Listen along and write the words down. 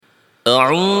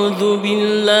أعوذ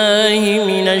بالله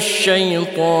من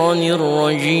الشيطان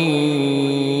الرجيم.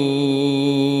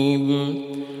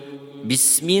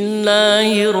 بسم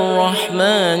الله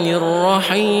الرحمن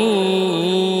الرحيم.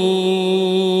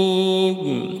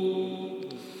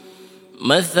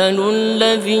 مثل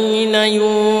الذين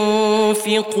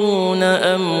ينفقون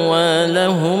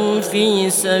أموالهم في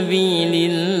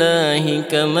سبيل الله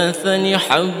كمثل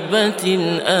حبة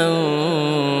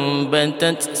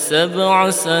أنبتت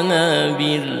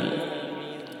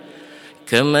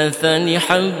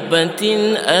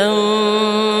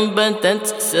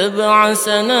سبع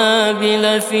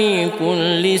سنابل في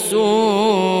كل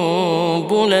سنبلة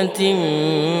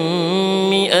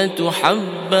 100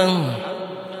 حبة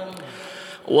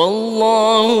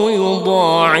والله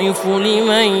يضاعف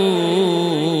لمن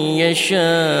يشاء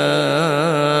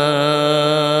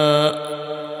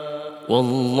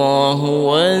والله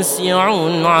واسع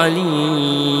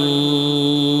عليم.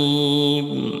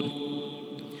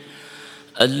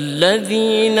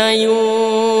 الذين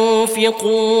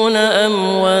ينفقون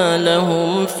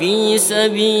أموالهم في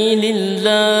سبيل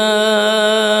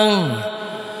الله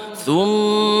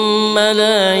ثم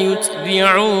لا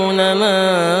يتبعون ما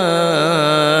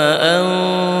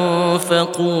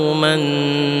أنفقوا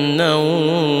منا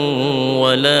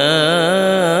ولا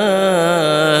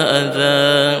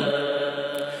أذى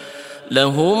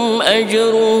لهم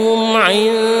أجرهم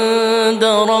عند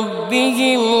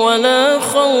ربهم ولا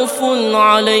خوف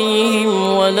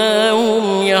عليهم ولا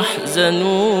هم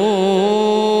يحزنون.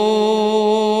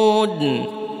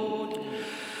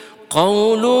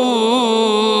 قول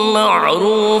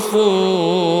معروف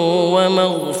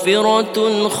ومغفرة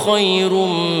خير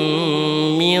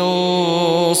من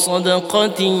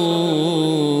صدقة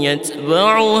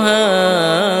يتبعها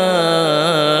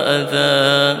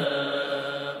أذى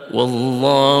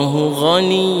والله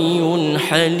غني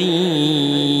حليم.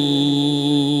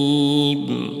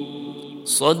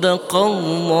 صدق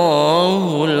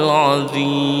الله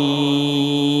العظيم.